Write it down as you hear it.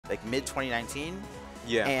like mid 2019.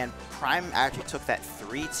 Yeah. And Prime actually took that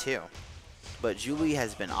 3-2. But Julie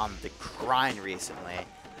has been on the grind recently.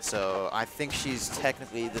 So I think she's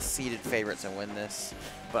technically the seeded favorite to win this.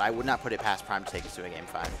 But I would not put it past Prime to take us to a Game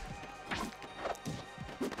 5.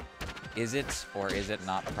 Is it or is it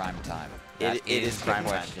not prime time? It is the prime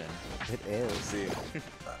time. question. It is. See.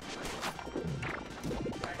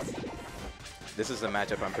 This is a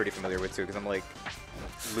matchup I'm pretty familiar with too, because I'm like,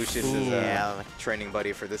 Lucius is a training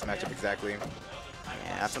buddy for this matchup exactly.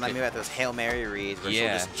 Yeah, that's what I mean about those Hail Mary reads where she'll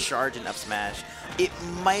Yeah. just charge and up smash. It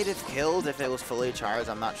might have killed if it was fully charged,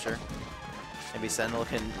 I'm not sure. Maybe Sentinel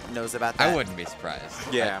knows about that. I wouldn't be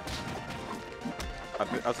surprised. Yeah.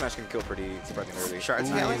 Up smash can kill pretty surprisingly early. Shards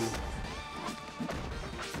healing.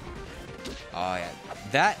 Oh yeah,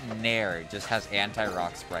 that Nair just has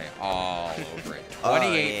anti-rock spray all over it.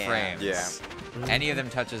 28 frames. Yeah. Any of them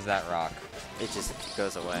touches that rock. It just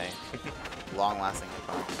goes away. Long-lasting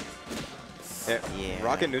impact. Yeah.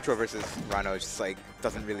 Rock and neutral versus Ranno just like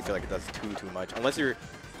doesn't really feel like it does too much unless they're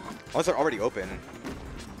already open.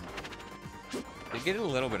 You get a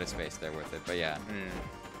little bit of space there with it, but yeah.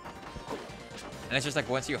 And it's just like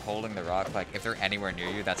once you're holding the rock, like if they're anywhere near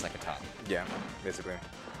you, that's like a top. Yeah, basically.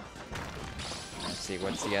 Let's see,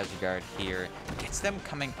 what's the edge guard here? Gets them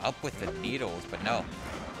coming up with the needles, but no.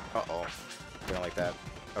 Uh-oh. We don't like that.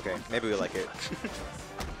 Okay, maybe we like it.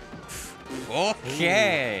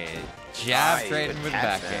 Okay. Jab trading with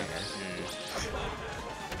back air.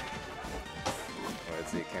 Well,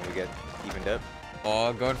 let's see, can we get evened up?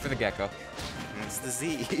 Oh, going for the gecko. It's the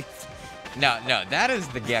Z. No, that is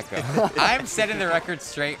the gecko. I'm setting the record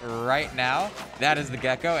straight right now. That is the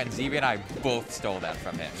gecko, and Zeeb and I both stole that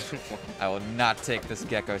from him. I will not take this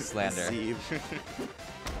gecko slander. Zeeb.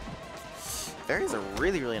 Veria's a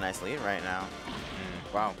really, really nice lead right now.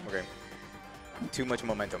 Wow, okay. Too much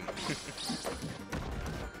momentum.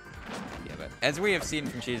 Yeah, but as we have seen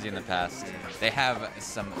from Cheesy in the past, they have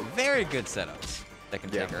some very good setups that can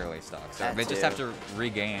take early stock. So they just have to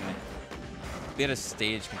regain a bit of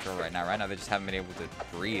stage control right now. Right now, they just haven't been able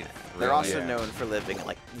to breathe. They're really. also known for living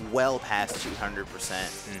like well past 200%.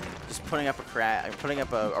 Just putting up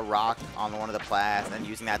a rock on one of the plats and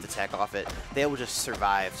using that to tech off it, they will just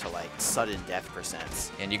survive to like sudden death percents.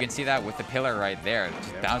 And you can see that with the pillar right there,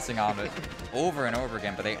 just bouncing on it over and over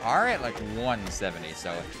again. But they are at like 170,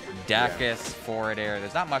 so Dacus, forward air,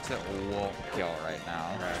 there's not much that won't kill right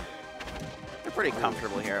now. They're pretty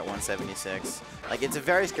comfortable here at 176. Like, it's a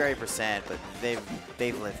very scary percent, but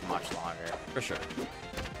they've lived much longer. For sure.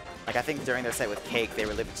 Like, I think during their set with Cake, they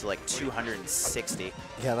were living to like 260.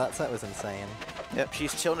 Yeah, that set was insane. Yep,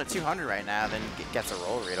 she's chilling at 200 right now, then gets a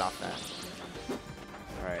roll read off that.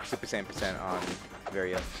 All right, Super Saiyan percent on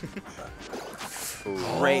Veria.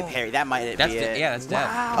 Great parry. That might be it. Yeah, that's dead.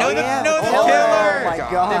 Wow. No, the Oh pillar! my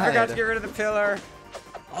God. They forgot to get rid of the pillar.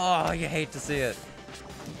 Oh, you hate to see it.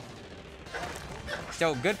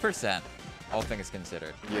 So, good percent, all things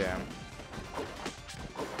considered. Yeah.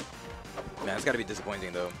 Man, it's got to be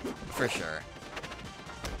disappointing, though. For sure.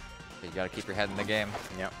 But you got to keep your head in the game.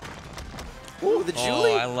 Yep. Ooh, the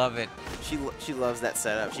Julie. Oh, I love it. She loves that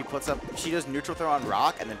setup. She does neutral throw on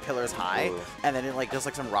rock and then pillars high, and then it like does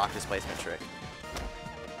like some rock displacement trick.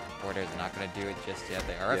 Border's not going to do it just yet.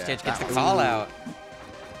 The RF Yeah. stage gets the call out.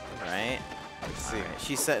 Right? Let's see. Right.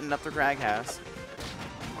 She's setting up the Kragg house.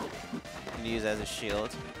 Can use as a shield.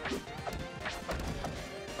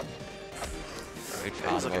 Good It's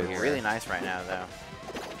combo looking here. really nice right now, though.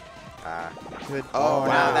 Good. Oh,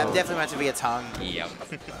 wow, no. that definitely meant to be a tongue. Yep.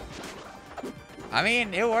 I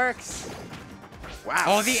mean, it works. Wow.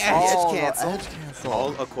 Oh, the edge Oh, the cancel. edge cancel.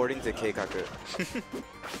 All according to Keikaku.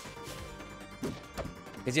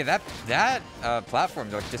 Because yeah, that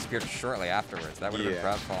platform like disappeared shortly afterwards. That would have been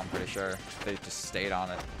Pratfall, I'm pretty sure. They just stayed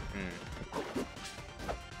on it.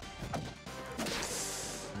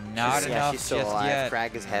 Not enough she's still just alive. yet.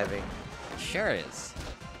 Kragg is heavy. Sure is.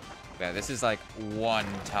 Yeah, this is like one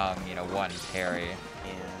tongue, you know, one parry.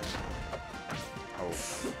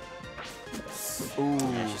 Ooh,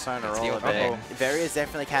 yeah, she's starting to roll a bit. Veria is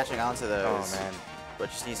definitely catching on to those. Oh, man. But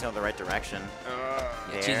just needs to go the right direction.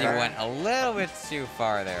 Yeah, Cheesy went a little bit too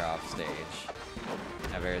far there off stage.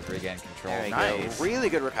 Now Veria's regaining control. There we Nice. go. Really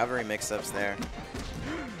good recovery mix-ups there.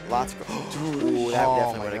 Lots of... Ooh, that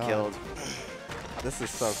definitely would have killed. This is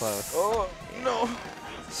so close. Oh, no.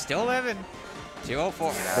 Still living.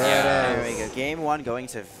 204. There we go. Game 1 going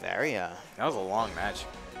to Veria. That was a long match.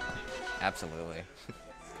 Absolutely.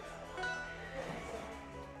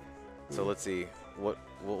 So let's see what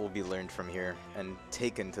will be learned from here and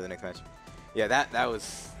taken to the next match. Yeah, that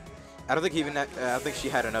was. I don't think she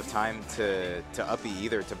had enough time to up E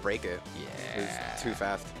either to break it. Yeah. It was too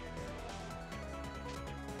fast.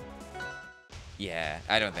 Yeah,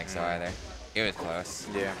 I don't think so either. It was close.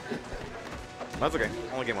 Yeah. That's okay.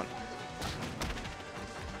 Only game 1.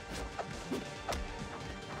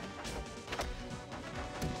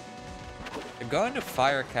 Going to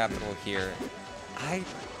Fire Capital here, I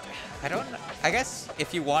don't know. I guess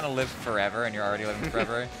if you want to live forever and you're already living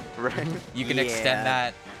forever, Right. you can extend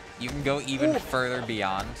that. You can go even further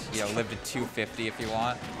beyond. You know, live to 250 if you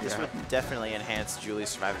want. This would definitely enhance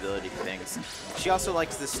Julie's survivability for things. She also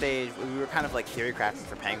likes the stage. We were kind of like theory crafting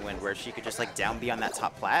for Penguin, where she could just like down B on that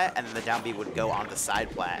top plat, and then the down B would go on the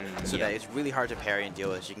side plat, so that it's really hard to parry and deal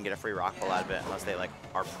with. She can get a free rock pull out of it unless they like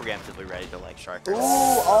are preemptively ready to like shark her.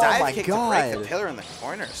 Oh Dive my kick to break the god. pillar in the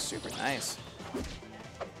corner. Super nice.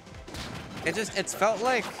 It's felt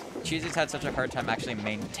like Cheesy's had such a hard time actually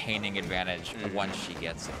maintaining advantage once she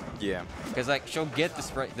gets it. Yeah. Because like she'll get the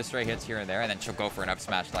stray hits here and there, and then she'll go for an up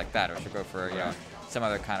smash like that, or she'll go for some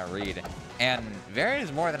other kind of read. And Veria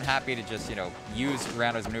is more than happy to just use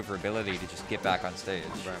Ranno's maneuverability to just get back on stage.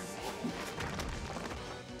 Right.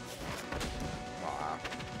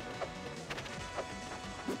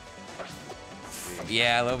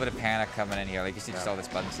 Yeah, a little bit of panic coming in here. Like you see just all this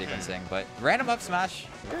button sequencing, but random up smash.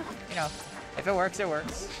 If it works, it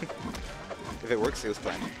works. If it works, it was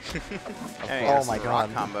planned. Oh my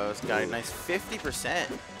god. Rock combos got a nice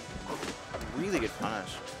 50%. Really good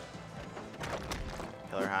punish.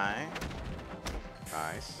 Pillar high.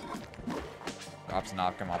 Nice. Ops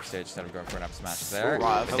knock him off stage instead of going for an up smash there.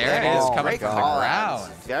 Wow, But there it is, oh coming my from the God.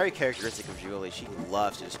 ground. It's very characteristic of Julie. She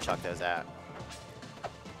loves to just chuck those out.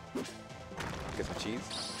 Get some cheese.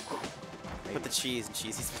 Put the cheese in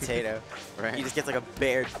Cheesy's potato. Right. He just gets like a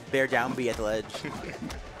bear down B at the ledge. Ooh,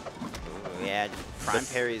 yeah, just prime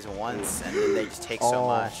parries once, and then they just take so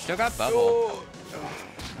much. Still got bubble.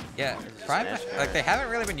 Yeah, Prime, smash like they haven't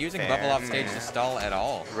really been using bubble off stage to stall at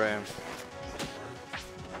all. Right.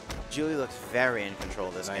 Julie looks very in control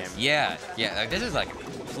of this game. Yeah, like, this is like a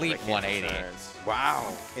complete Like 180. interference.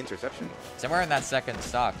 Wow. Interception. Somewhere in that second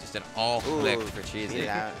stock, just an all flipped for Beat Cheesy. it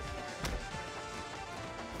out.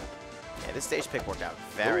 Yeah, this stage pick worked out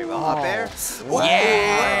very well. Up air. Whoa,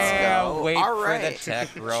 Yeah, let's go. wait All for right. the tech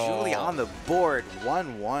roll. Julie on the board,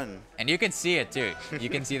 1-1. And you can see it too. You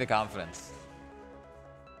can see the confidence.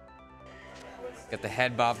 Got the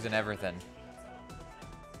head bobs and everything.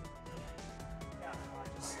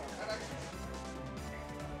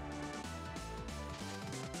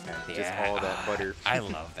 And just all that butter. I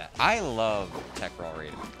love that. I love tech roll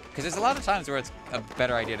read. Because there's a lot of times where it's a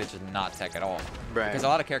better idea to just not tech at all. Right. Because a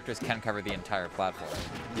lot of characters can cover the entire platform.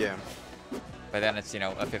 Yeah. But then it's, a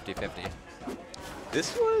 50-50.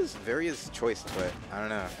 This was Veria's choice, but I don't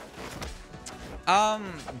know.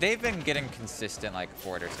 They've been getting consistent, like,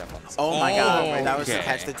 forwarder stuff on this. Oh my god, that was to Okay.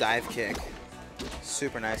 catch the dive kick.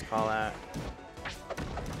 Super nice call out.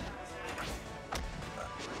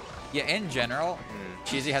 Yeah, in general,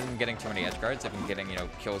 Cheesy hasn't been getting too many edge guards. They've been getting,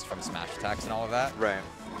 kills from smash attacks and all of that. Right.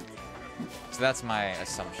 So that's my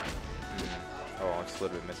assumption. Oh, just a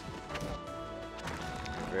little bit missing.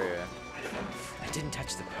 Veria. I didn't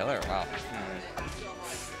touch the pillar. Wow.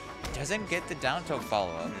 Doesn't get the down tilt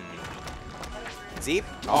follow-up. Zeep.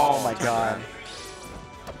 Oh my god.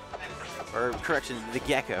 Or correction, the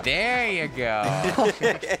gecko. There you go.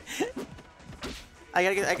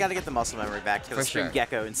 I gotta get the muscle memory back to For scream sure.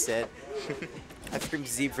 gecko instead. I've screamed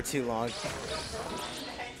Zeep for too long.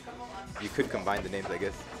 You could combine the names, I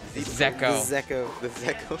guess. Zecco. The Zecco. The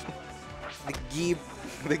Zecco. The Geeb.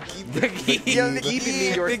 The Geeb. The Geeb. Yo, the Geeb in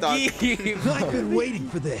New York The stock. Geeb. I've been waiting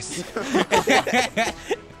for this.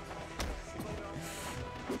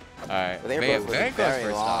 Alright, They were very, both very looking close very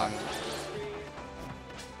first long. stock.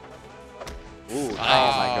 Ooh, Oh, nice.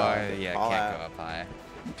 My God. yeah, All can't out. go up high.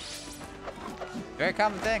 Very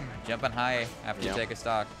common thing, jumping high after you Yep. take a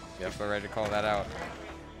stock. Yep. People are ready to call that out.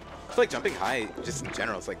 I feel like jumping high, just in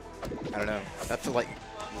general, it's like, I don't know. That's like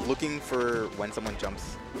looking for when someone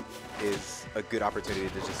jumps is a good opportunity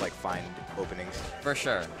to just like find openings. For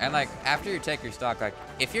sure. And like after you take your stock, like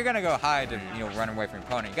if you're gonna go high to run away from your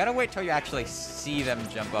opponent, you gotta wait till you actually see them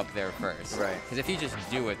jump up there first. Right. Because if you just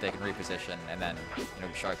do it, they can reposition and then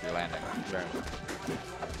shark your landing. Right.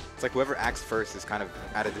 It's like whoever acts first is kind of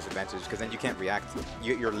at a disadvantage because then you can't react.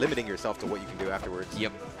 You're limiting yourself to what you can do afterwards.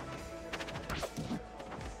 Yep.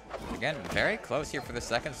 Again, very close here for the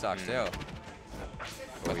second stock too.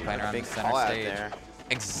 Both playing around the Big center call out stage. there.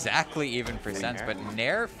 Exactly even percents, but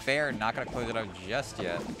Nair fair not gonna close it out just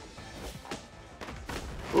yet.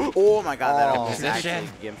 Oh my god, that Oh. almost Position. actually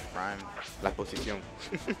Gimp Prime. La posición.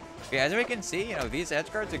 Yeah, as we can see, these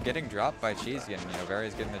edge guards are getting dropped by Cheesy, and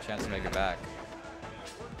Veria's getting the chance to make it back.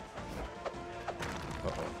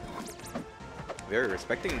 Very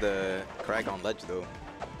respecting the Kragg on ledge though.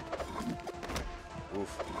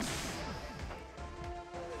 Oof.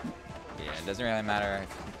 Yeah, it doesn't really matter if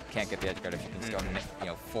you can't get the edge guard if you can still, you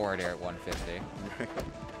know, forward air at 150.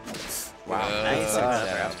 Wow, nice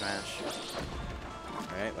grab smash.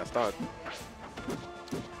 Alright, let's start.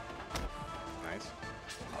 Nice.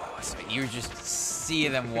 Oh, so you just see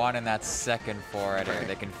them wanting that second forward air.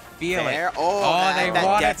 They can feel Fair. it. Oh, they that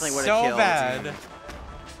want it definitely would've so killed. bad.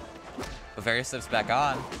 But Veria slips back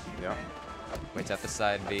on. Yeah. Waits at the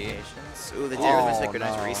side B. Ooh, the Daredevil Oh, took a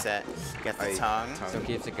nice no. reset. Get the tongue. Still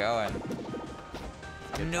keeps it going.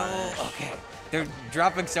 No. punish. Okay. They're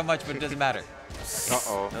dropping so much, but it doesn't matter.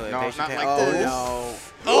 Uh-oh. Oh, No, patient not pay- like oh, this. no.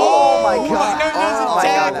 Oh my god. no, Oh my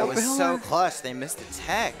tech. god, that was so clutch. They missed the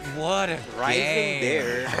tech. What a Right game.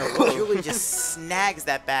 there. Julie just snags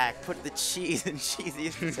that back, put the cheese in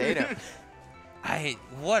Cheesy's potato.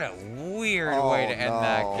 What a weird Oh, way to end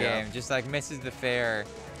that no. game. Just like misses the fair.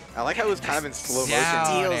 I like how it was kind of in slow motion. Down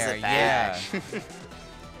Steals air, it back. yeah.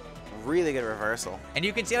 Really good reversal. And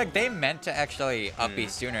you can see like they meant to actually up B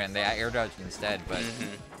sooner and they air dodged instead, but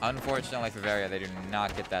unfortunately for Veria, they do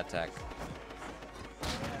not get that tech.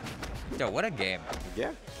 Yo, what a game.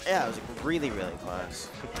 Yeah. Yeah, it was really, really close.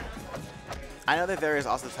 I know that Veria is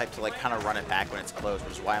also the type to like kind of run it back when it's close,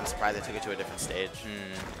 which is why I'm surprised they took it to a different stage.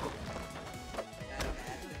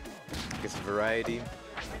 Get some variety.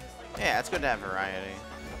 Yeah, it's good to have variety.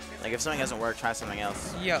 Like if something doesn't work, try something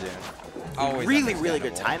else. Yep. Yeah. Always Really, really good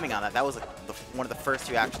understandable. timing on that. That was like one of the first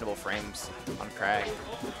 2 actionable frames on Kragg.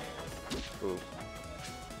 Ooh.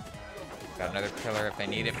 Got another pillar if they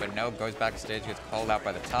need it, but no, goes backstage, gets called out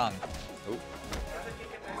by the tongue. Ooh.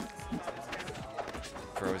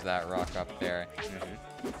 Throws that rock up there.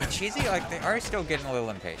 Cheesy, like, they are still getting a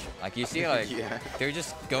little impatient. Like, you see, like, Yeah. they're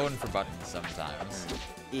just going for buttons sometimes.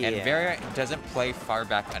 Yeah. And Veria doesn't play far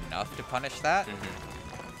back enough to punish that.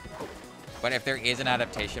 But if there is an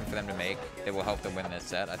adaptation for them to make that will help them win this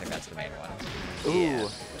set, I think that's the main one. Ooh.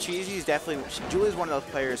 Cheesy's definitely, Julie's one of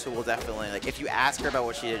those players who will definitely, like, if you ask her about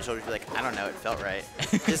what she did, she'll just be like, I don't know, it felt right.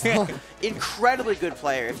 Just incredibly good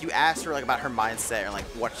player. If you asked her, like, about her mindset or, like,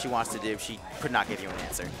 what she wants to do, she could not give you an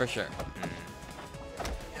answer. For sure.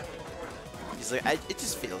 She's like, it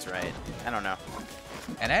just feels right. I don't know.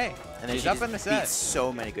 And hey, And then she's she up just in the beats set.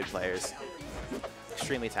 so many good players.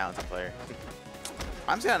 Extremely talented player.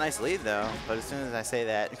 Mom's got a nice lead, though, but as soon as I say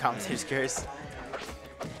that, commentators curse.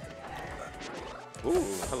 Ooh,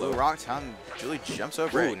 hello. Ooh, rock tongue. Julie jumps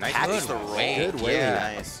over Ooh, it. nice Catches Good the roll. weight, Good weight.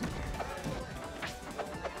 yeah. Nice.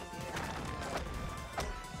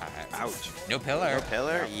 Ouch. No pillar. No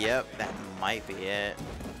pillar? Yep, that might be it.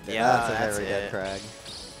 Yeah, That's a that's very dead it. Kragg.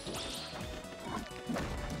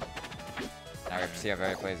 Now we have to see how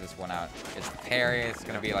Veria plays this one out. It's parry. It's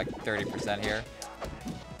going to be like 30% here.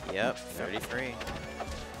 Yep, 33.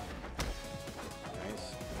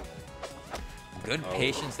 Nice. Good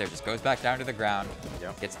patience there. Just goes back down to the ground.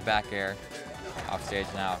 Yep. Gets the back air. Off stage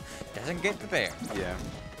now. Doesn't get the bear. Yeah.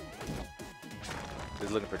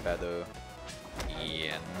 He's looking pretty bad though.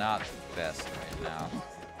 Yeah, not the best right now.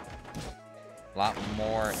 A lot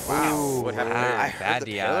more. Wow, what happened there? I bad heard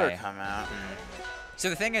the DI. pillar come out. So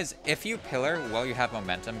the thing is, if you pillar while you have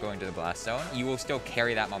momentum going to the blast zone, you will still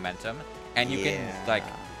carry that momentum, and you can like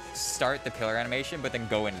start the pillar animation, but then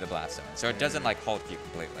go into the blast zone. So it doesn't like halt you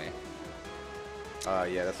completely.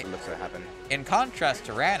 Yeah, that's what looks to happen. In contrast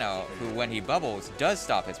to Ranno, who when he bubbles does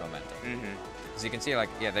stop his momentum. Mm-hmm. So you can see, like,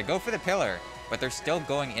 yeah, they go for the pillar, but they're still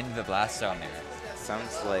going into the blast zone there.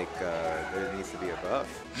 Sounds like there needs to be a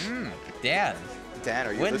buff. Dan, Dan,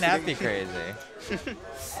 are you wouldn't that listening? be crazy?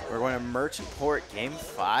 We're going to Merchant Port Game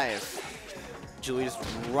 5. Julie just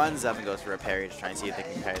runs up and goes for a parry to try and see if they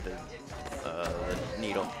can parry the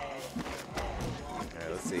needle.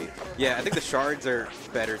 Alright, let's see. Yeah, I think the shards are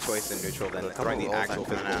better choice than neutral than couple throwing the rolls actual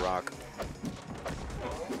that come physical out. rock.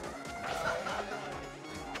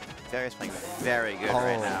 Veria's playing very good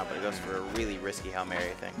right now, but it goes for a really risky Hail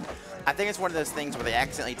Mary thing. I think it's one of those things where they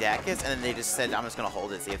accidentally DAC it, and then they just said, I'm just going to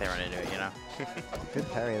hold it, see if they run into it, you know? Good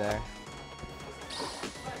parry there.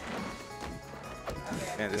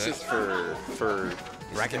 Man, this is for To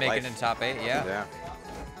racket make life. it in top 8, yeah. Yeah.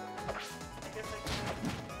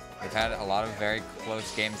 We've had a lot of very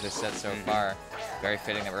close games this set so far. Very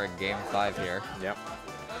fitting that we're in Game 5 here. Yep.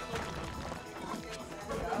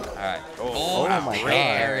 All right. Oh, my God.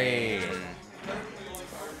 parry.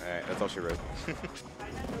 Alright, that's all she wrote.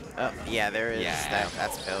 Oh, yeah, there is. Yeah.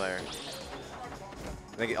 That's pillar.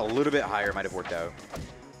 I think a little bit higher might have worked out.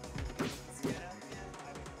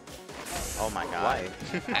 Oh my god.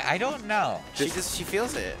 Why? I don't know. She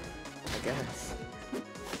feels it. I guess.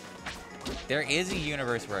 there is a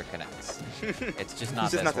universe where it connects. It's just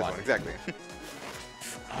not It's just this not this one. one, exactly.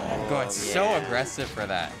 Oh, God, so aggressive for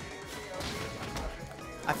that.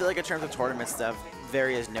 I feel like in terms of tournament stuff,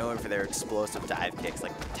 Veria is known for their explosive dive kicks,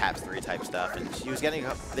 like taps 3 type stuff, and she was getting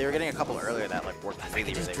they were getting a couple earlier that like worked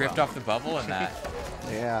really Just really drift well. off the bubble in that.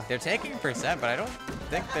 Yeah. They're taking percent, but I don't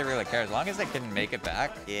think they really care as long as they can make it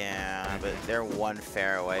back. Yeah, but they're one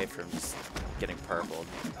fair away from just getting purpled.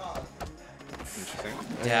 Interesting.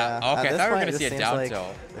 Yeah, At okay, I this thought we were point, going to it see a seems down like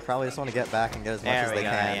tilt. They probably just want to get back and get as much There as we they go,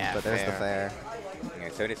 can, yeah, but there's the fair. Yeah,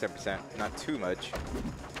 77%, not too much.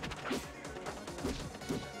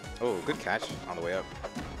 Oh, good catch on the way up.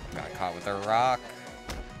 Got caught with a rock.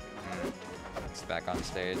 It's back on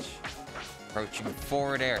stage. Approaching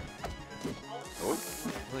forward air. Oh,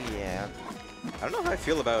 Oh yeah. I don't know how I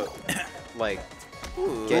feel about like.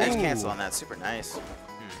 Ooh, edge cancel on that, super nice.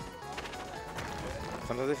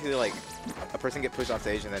 Sometimes I feel like a person get pushed off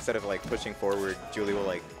stage and instead of like pushing forward, Julie will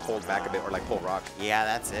like hold back a bit or like pull rock. Yeah,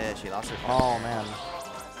 that's it. She lost her. Oh, man.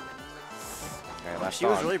 Okay, last She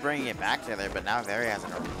was stock. really bringing it back together, but now Veria has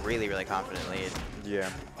a really, really confident lead. Yeah.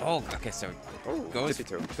 Oh, okay, so Oh, goes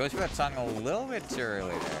 52. for that song a little bit too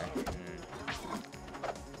early there.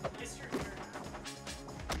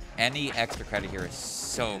 Any extra credit here is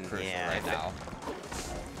so crucial right now.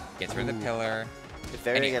 Gets through the pillar. If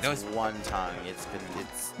Veria And gets those- one tongue, it's gonna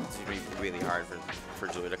be really hard for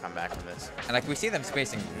Julie to come back from this. And like we see them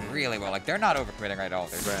spacing really well. Like they're not overcommitting right at all.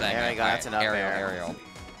 They're just Right. saying, There you like, go, that's "Alright, enough aerial, air." aerial.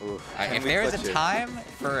 Oof. If Can we there is clutch a it? time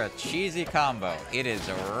for a cheesy combo, it is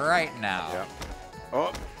right now. Yeah.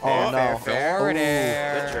 Oh. Oh, no. Forward Ooh.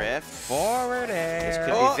 air. Good drift. Forward air. This could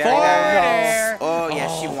be Forward very air. Oh yeah,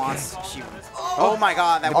 she Oh, wants. She. Oh my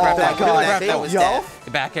God, that Oh was my that, God. that was Yo. death.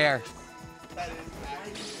 The back air.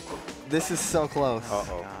 This is so close.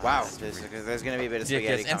 Uh-oh. Wow. There's gonna be a bit of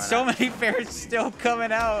spaghetti Ridiculous. And coming so out. many fairs still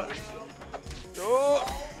coming out.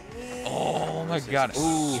 Oh my God. Ooh,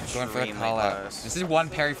 going for the extremely call out. close. This is one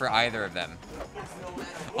parry for either of them.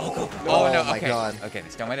 Oh, go. Oh no. my Okay. God. Okay, they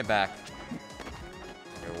still made it back.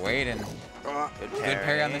 They're waiting. Good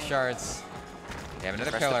parry on the shards. They have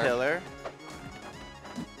another Press pillar. the pillar.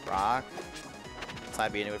 Rock.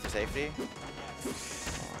 Side B into it for safety.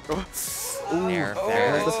 There,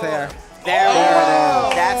 There's the fair. There we Oh.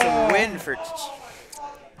 go. That's a win for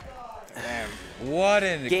Damn. What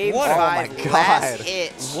an Game what a, 5 God. last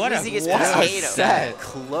hit. What a- Cheesy what a Potato. set.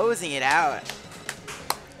 Closing it out.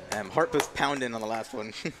 Heart was pounding on the last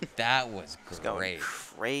one. that was Going great.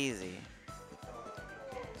 crazy.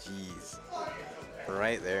 Jeez.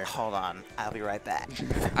 Right there. Hold on. I'll be right back.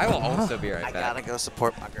 I will also be right I back. gotta go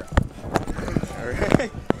support my girl.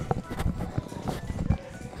 Alright.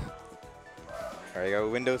 Alright, go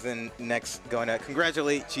Windows in next. Going to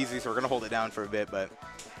congratulate Cheesy, so we're going to hold it down for a bit, but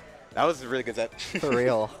that was a really good set. For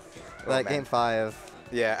real. That man. game 5.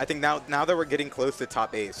 Yeah, I think now that we're getting close to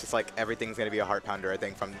top 8, it's just like everything's going to be a heart pounder, I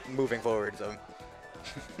think, from moving forward. So,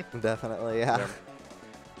 Definitely, yeah. yeah.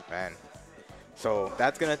 Man. So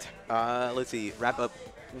that's going to, let's see, wrap up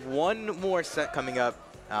one more set coming up.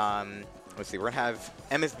 Let's see, we're going to have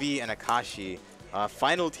MSB and Akashi.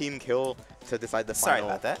 Final team kill to decide the Sorry final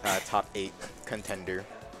about that. top 8 contender.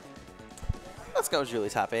 Let's go, Julie,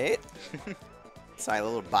 top 8. Sorry, a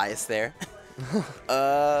little bias there.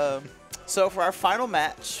 So for our final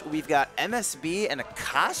match, we've got MSB and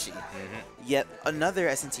Akashi. Yet another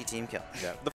SNT team kill. Yeah.